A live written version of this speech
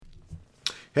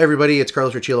Hey everybody, it's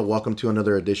Carlos Richila. Welcome to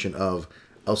another edition of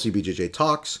LCBJJ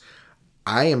Talks.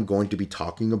 I am going to be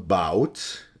talking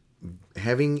about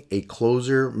having a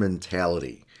closer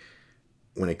mentality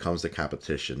when it comes to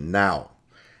competition. Now,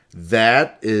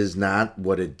 that is not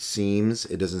what it seems.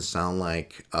 It doesn't sound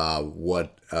like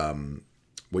what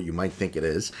you might think it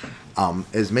is.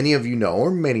 As many of you know, or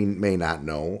many may not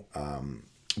know,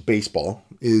 baseball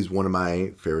is one of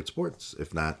my favorite sports,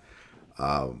 if not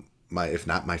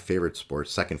my favorite sport,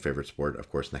 second favorite sport,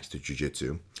 of course, next to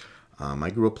jiu-jitsu. I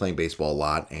grew up playing baseball a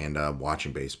lot and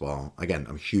watching baseball. Again,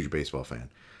 I'm a huge baseball fan.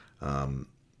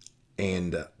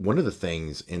 And one of the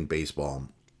things in baseball,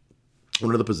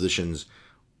 one of the positions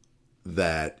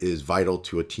that is vital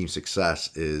to a team's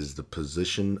success is the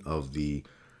position of the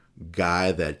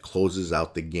guy that closes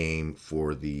out the game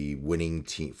for the winning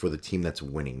team, for the team that's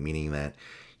winning, meaning that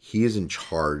he is in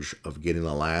charge of getting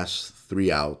the last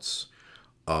three outs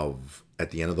of at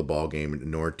the end of the ball game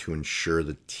in order to ensure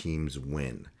the teams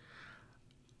win.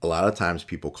 A lot of times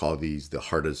people call these the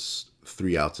hardest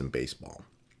three outs in baseball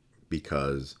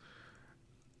because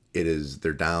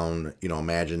they're down,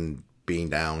 imagine being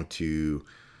down to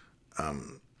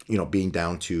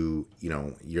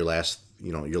your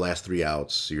last three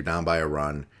outs, so you're down by a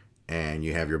run and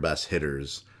you have your best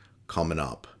hitters coming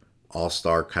up,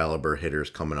 all-star caliber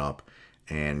hitters coming up,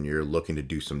 and you're looking to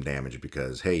do some damage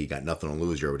because, hey, you got nothing to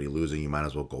lose. You're already losing. You might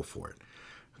as well go for it.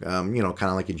 Kind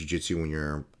of like in jiu-jitsu when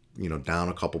you're, down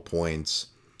a couple points,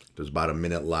 there's about a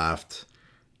minute left,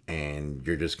 and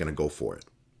you're just going to go for it.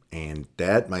 And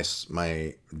that, my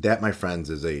friends,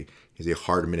 is a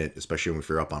hard minute, especially if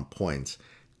you're up on points,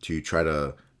 to try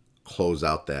to close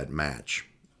out that match.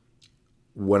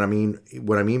 What I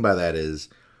mean by that is,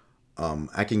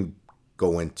 I can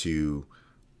go into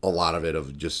a lot of it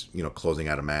of just closing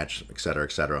out a match, et cetera,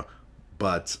 et cetera.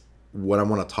 But what I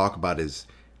want to talk about is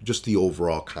just the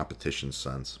overall competition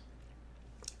sense.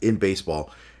 In baseball,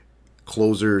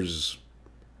 closers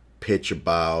pitch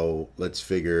about, let's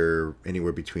figure,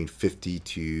 anywhere between 50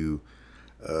 to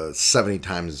 70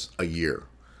 times a year.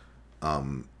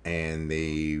 And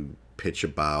they pitch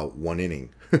about one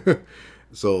inning.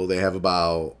 So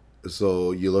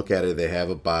you look at it, they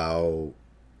have about,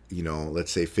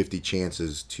 let's say 50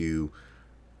 chances to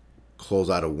close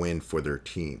out a win for their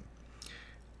team.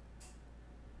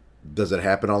 Does it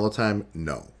happen all the time?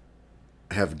 No.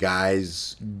 Have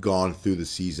guys gone through the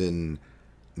season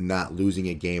not losing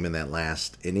a game in that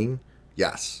last inning?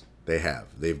 Yes, they have.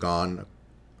 They've gone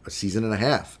a season and a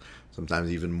half,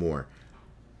 sometimes even more.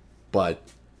 But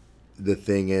the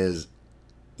thing is,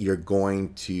 you're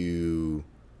going to,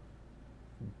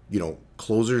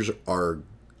 closers are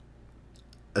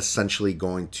essentially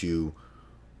going to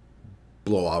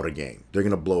blow out a game. They're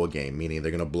going to blow a game, meaning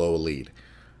they're going to blow a lead.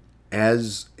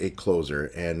 As a closer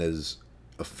and as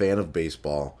a fan of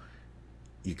baseball,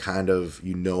 you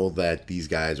know that these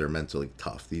guys are mentally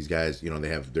tough. These guys,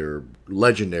 they're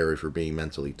legendary for being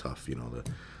mentally tough.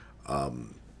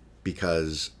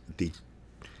 Because the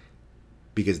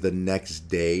next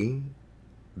day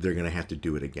they're gonna have to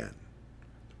do it again.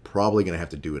 Probably gonna have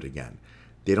to do it again.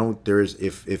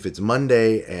 If it's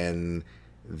Monday and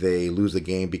they lose the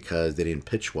game because they didn't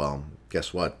pitch well,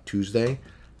 guess what? Tuesday,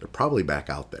 they're probably back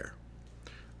out there.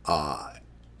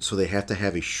 So they have to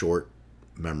have a short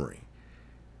memory.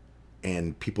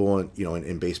 And people,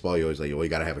 in baseball, you always like, well, you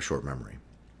got to have a short memory.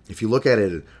 If you look at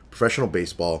it, professional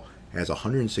baseball has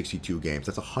 162 games.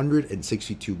 That's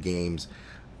 162 games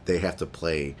they have to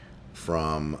play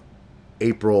from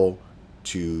April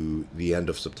to the end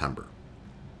of September.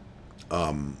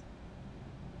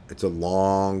 It's a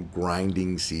long,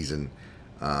 grinding season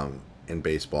in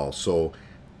baseball. So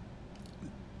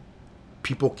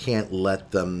people can't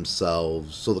let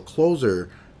themselves. So the closer,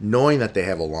 knowing that they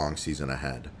have a long season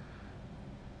ahead,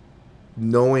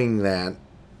 knowing that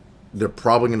they're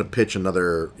probably going to pitch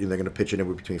they're going to pitch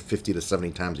anywhere between 50 to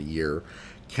 70 times a year,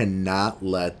 cannot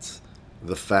let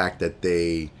the fact that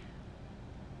they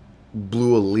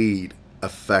blew a lead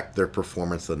affect their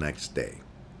performance the next day.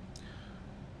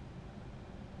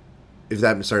 If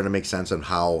that's starting to make sense on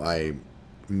how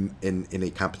in a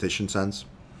competition sense.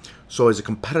 So as a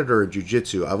competitor in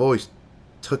jiu-jitsu, I've always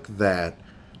took that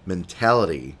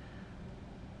mentality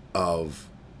of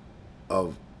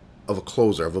a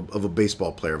closer, of a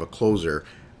baseball player, of a closer,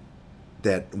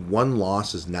 that one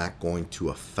loss is not going to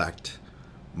affect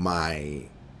my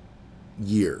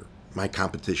year, my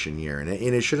competition year, and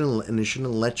it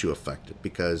shouldn't let you affect it,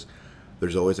 because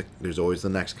there's always the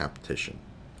next competition,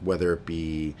 whether it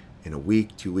be in a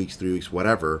week, 2 weeks, 3 weeks,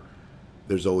 whatever.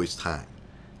 There's always time.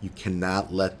 You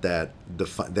cannot let that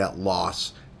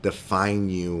loss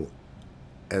define you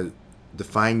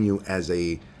define you as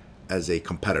a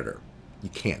competitor. You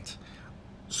can't.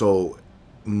 So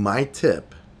my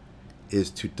tip is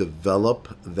to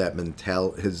develop that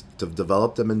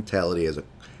develop the mentality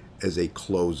as a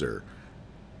closer,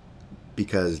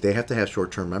 because they have to have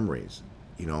short-term memories.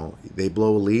 They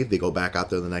blow a lead, they go back out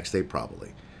there the next day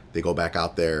probably. They go back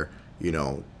out there,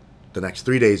 the next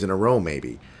 3 days in a row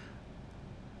maybe.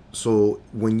 So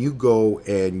when you go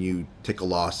and you take a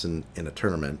loss in a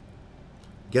tournament,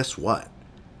 guess what?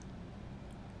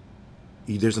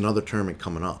 There's another tournament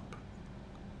coming up.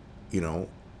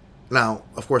 Now,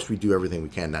 of course, we do everything we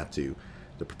can not to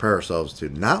prepare ourselves to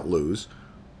not lose,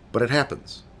 but it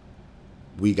happens.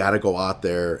 We got to go out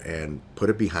there and put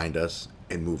it behind us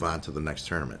and move on to the next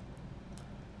tournament.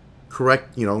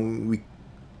 Correct, we,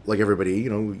 like everybody,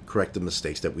 we correct the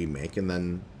mistakes that we make, and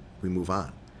then we move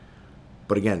on.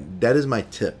 But again, that is my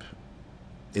tip,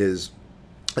 is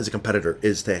as a competitor,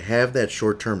 is to have that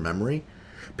short-term memory,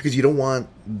 because you don't want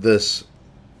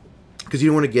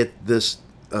to get this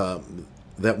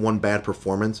that one bad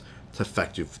performance to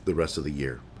affect you for the rest of the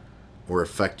year, or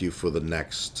affect you for the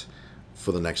next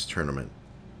tournament,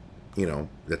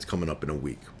 that's coming up in a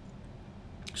week.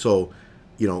 So,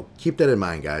 keep that in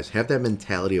mind, guys. Have that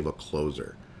mentality of a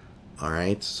closer. All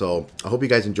right. So I hope you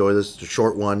guys enjoy this. It's a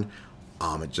short one.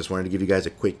 I just wanted to give you guys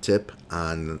a quick tip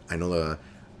on. I know the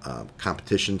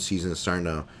competition season is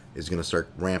going to start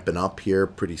ramping up here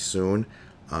pretty soon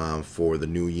for the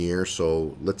new year.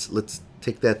 So let's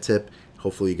take that tip.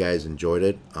 Hopefully you guys enjoyed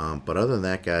it. But other than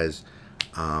that, guys,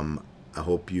 I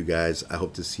hope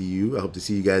to see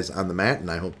you guys on the mat,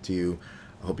 and I hope you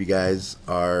guys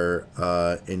are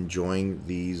enjoying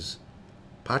these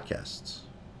podcasts.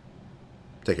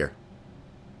 Take care.